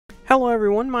Hello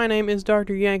everyone, my name is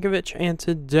Dr. Yankovic, and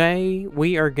today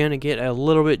we are going to get a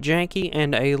little bit janky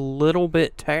and a little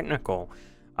bit technical.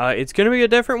 It's going to be a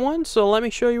different one, so let me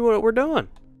show you what we're doing.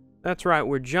 That's right,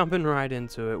 we're jumping right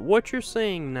into it. What you're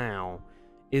seeing now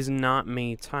is not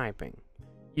me typing.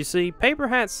 You see,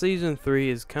 Paperhats Season 3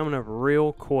 is coming up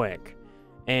real quick,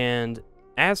 and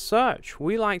as such,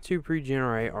 we like to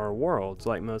pre-generate our worlds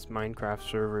like most Minecraft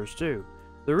servers do.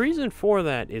 The reason for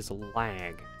that is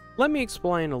lag. Let me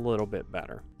explain a little bit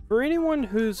better. For anyone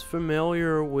who's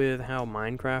familiar with how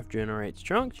Minecraft generates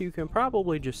chunks, you can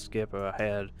probably just skip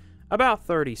ahead about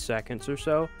 30 seconds or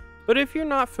so, but if you're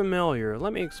not familiar,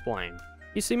 let me explain.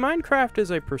 You see, Minecraft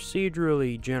is a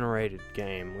procedurally generated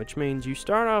game, which means you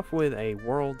start off with a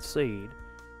world seed.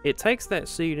 It takes that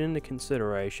seed into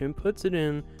consideration, puts it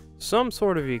in some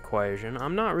sort of equation.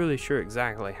 I'm not really sure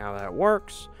exactly how that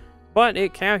works, but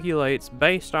it calculates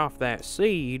based off that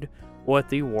seed what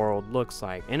the world looks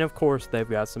like. And of course, they've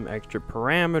got some extra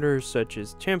parameters such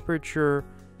as temperature,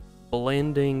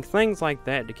 blending, things like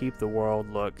that to keep the world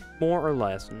look more or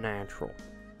less natural.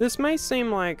 This may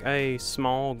seem like a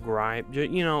small gripe,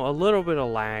 you know, a little bit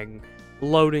of lag,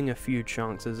 loading a few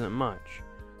chunks isn't much.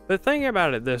 But think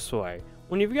about it this way,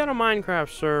 when you've got a Minecraft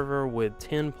server with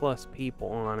 10 plus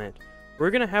people on it, we're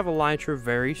going to have Elytra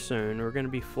very soon. We're going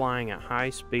to be flying at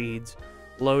high speeds,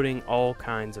 loading all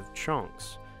kinds of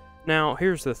chunks. Now,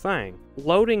 here's the thing.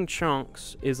 Loading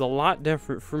chunks is a lot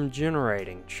different from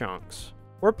generating chunks.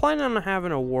 We're planning on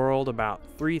having a world about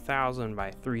 3,000 by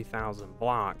 3,000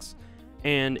 blocks,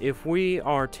 and if we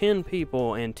are 10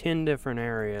 people in 10 different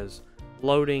areas,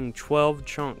 loading 12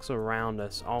 chunks around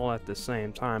us all at the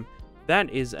same time, that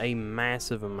is a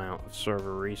massive amount of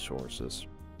server resources.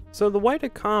 So the way to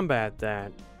combat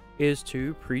that is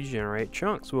to pre-generate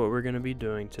chunks, what we're going to be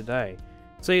doing today.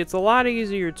 See, it's a lot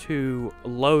easier to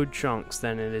load chunks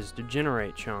than it is to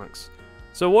generate chunks.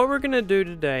 So what we're going to do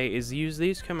today is use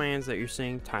these commands that you're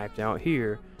seeing typed out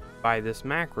here by this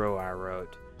macro I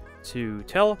wrote to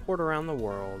teleport around the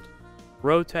world,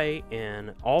 rotate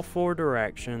in all 4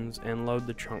 directions, and load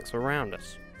the chunks around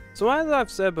us. So as I've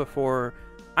said before,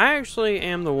 I actually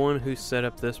am the one who set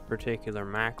up this particular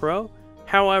macro.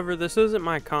 However, this isn't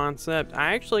my concept.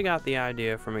 I actually got the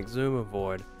idea from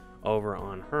Exumavoid over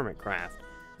on Hermitcraft.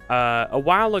 A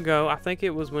while ago, I think it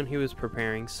was when he was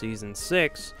preparing Season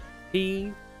 6,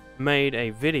 he made a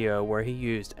video where he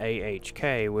used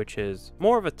AHK, which is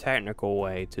more of a technical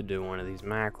way to do one of these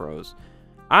macros.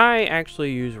 I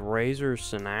actually use Razer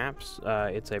Synapse.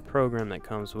 It's a program that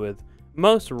comes with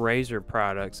most Razer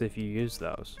products if you use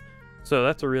those. So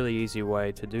that's a really easy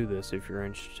way to do this if you're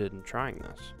interested in trying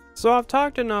this. So I've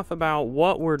talked enough about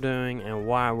what we're doing and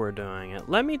why we're doing it.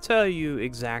 Let me tell you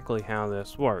exactly how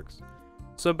this works.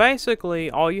 So basically,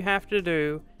 all you have to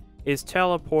do is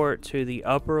teleport to the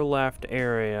upper left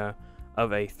area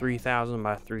of a 3,000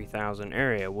 by 3,000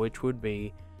 area, which would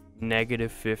be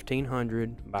negative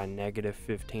 1,500 by negative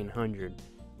 1,500.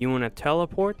 You want to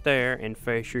teleport there and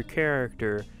face your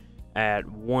character at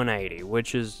 180,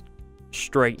 which is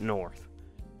straight north.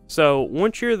 So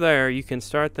once you're there, you can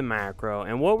start the macro,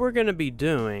 and what we're going to be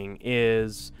doing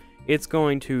is it's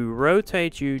going to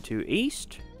rotate you to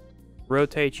east,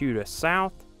 rotate you to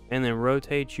south, and then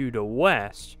rotate you to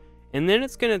west, and then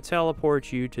it's going to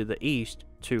teleport you to the east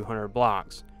 200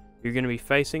 blocks. You're going to be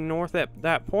facing north at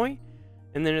that point,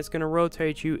 and then it's going to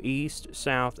rotate you east,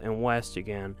 south, and west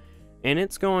again, and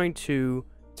it's going to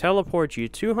teleport you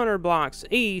 200 blocks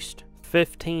east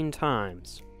 15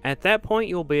 times. At that point,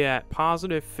 you'll be at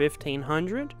positive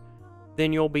 1,500,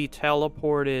 then you'll be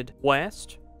teleported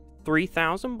west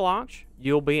 3,000 blocks,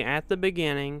 you'll be at the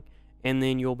beginning, and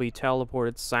then you'll be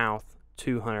teleported south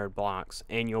 200 blocks,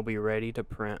 and you'll be ready to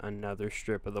print another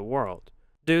strip of the world.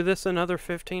 Do this another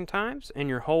 15 times, and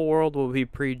your whole world will be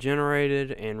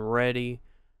pre-generated and ready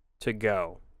to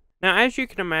go. Now, as you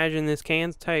can imagine, this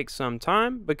can take some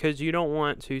time because you don't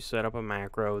want to set up a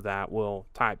macro that will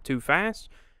type too fast.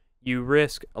 You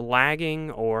risk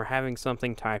lagging or having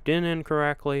something typed in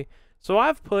incorrectly. So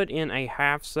I've put in a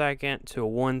 ½ second to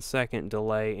 1 second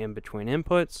delay in between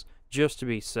inputs just to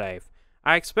be safe.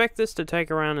 I expect this to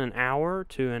take around an hour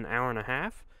to an hour and a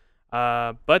half,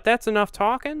 but that's enough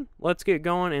talking. Let's get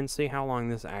going and see how long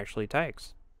this actually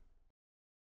takes.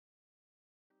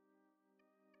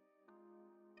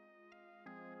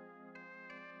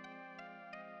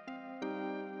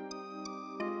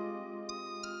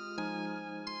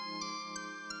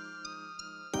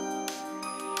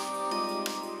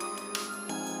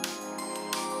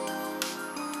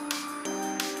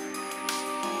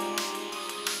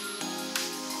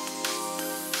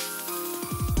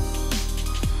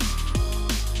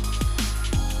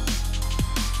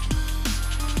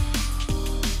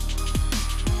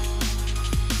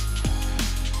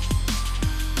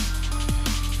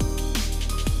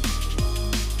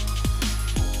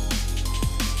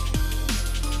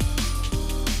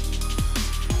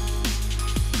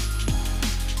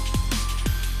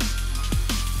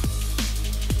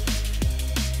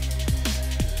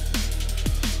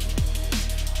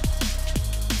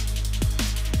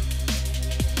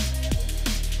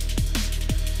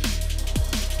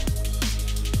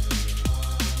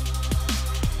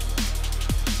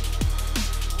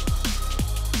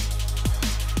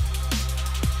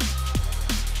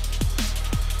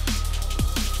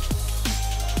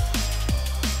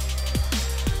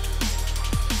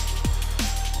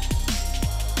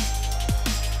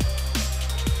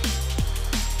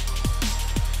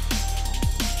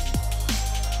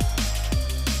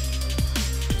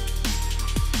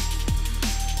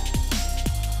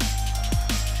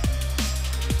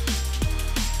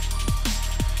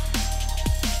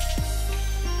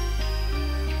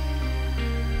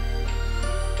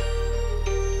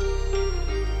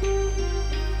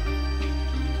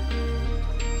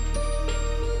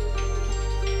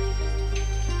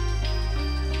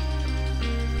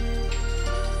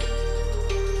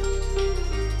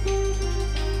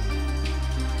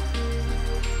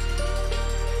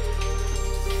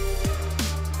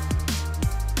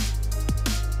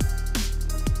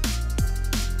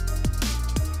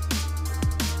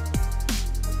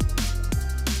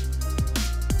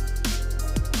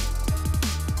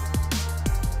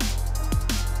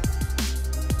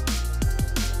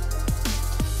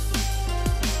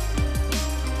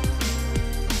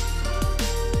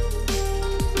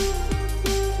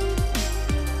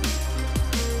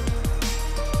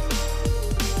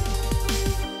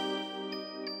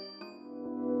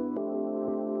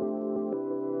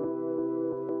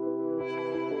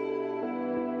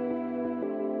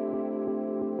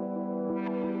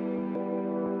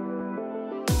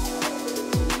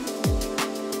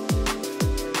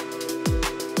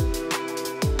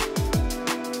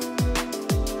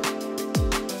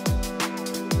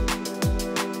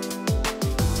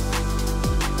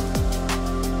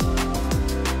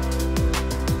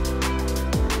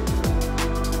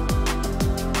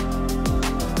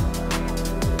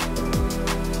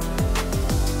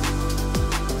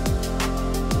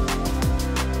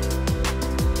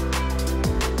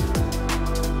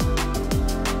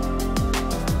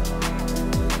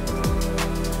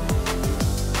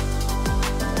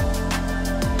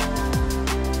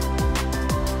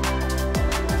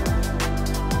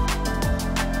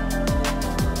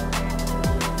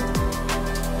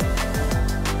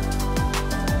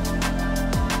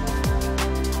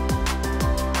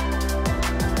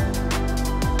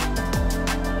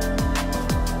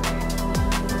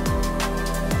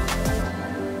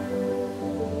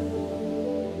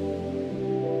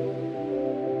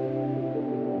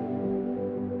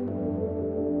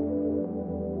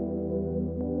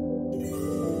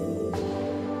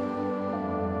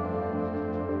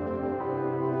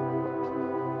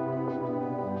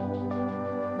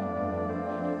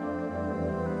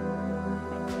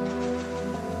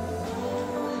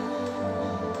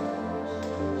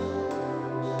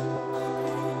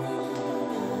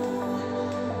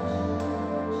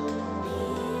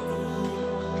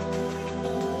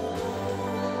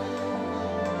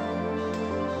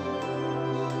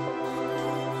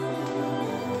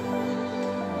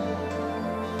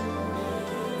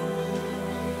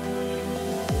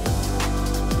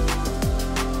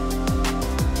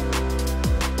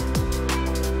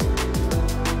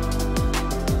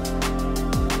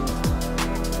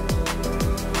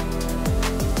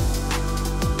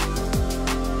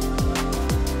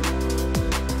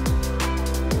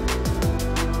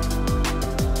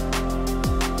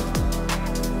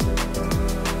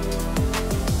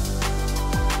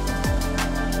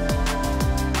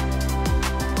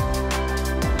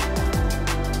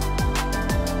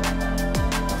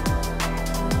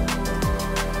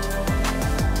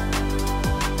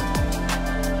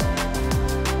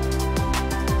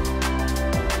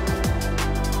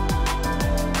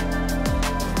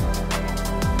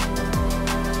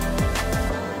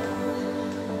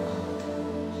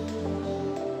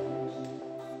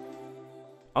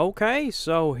 Okay,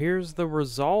 so here's the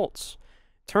results.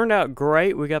 Turned out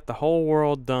great. We got the whole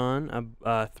world done.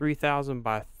 3,000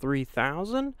 by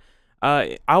 3,000.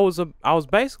 I was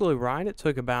basically right. It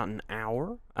took about an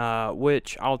hour.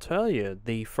 Which I'll tell you,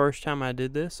 the first time I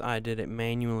did this, I did it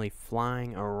manually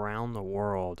flying around the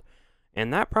world,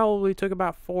 and that probably took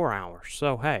about 4 hours.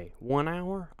 So hey, 1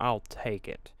 hour, I'll take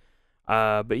it.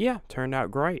 But yeah, turned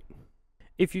out great.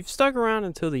 If you've stuck around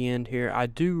until the end here, I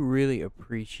do really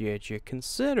appreciate you.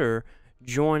 Consider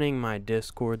joining my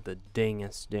Discord, the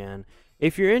Dingus Den.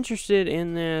 If you're interested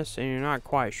in this and you're not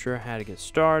quite sure how to get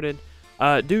started,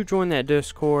 do join that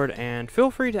Discord and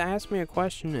feel free to ask me a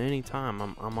question at any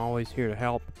time. I'm always here to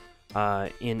help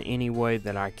in any way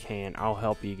that I can. I'll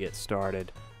help you get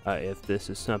started if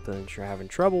this is something that you're having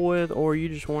trouble with or you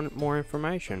just want more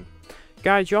information.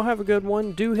 Guys, y'all have a good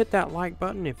one. Do hit that like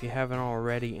button if you haven't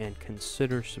already and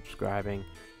consider subscribing.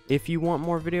 If you want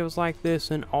more videos like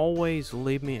this, and always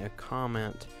leave me a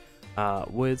comment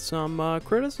with some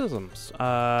criticisms.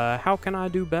 How can I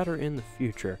do better in the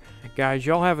future? Guys,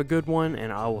 y'all have a good one,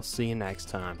 and I will see you next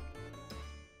time.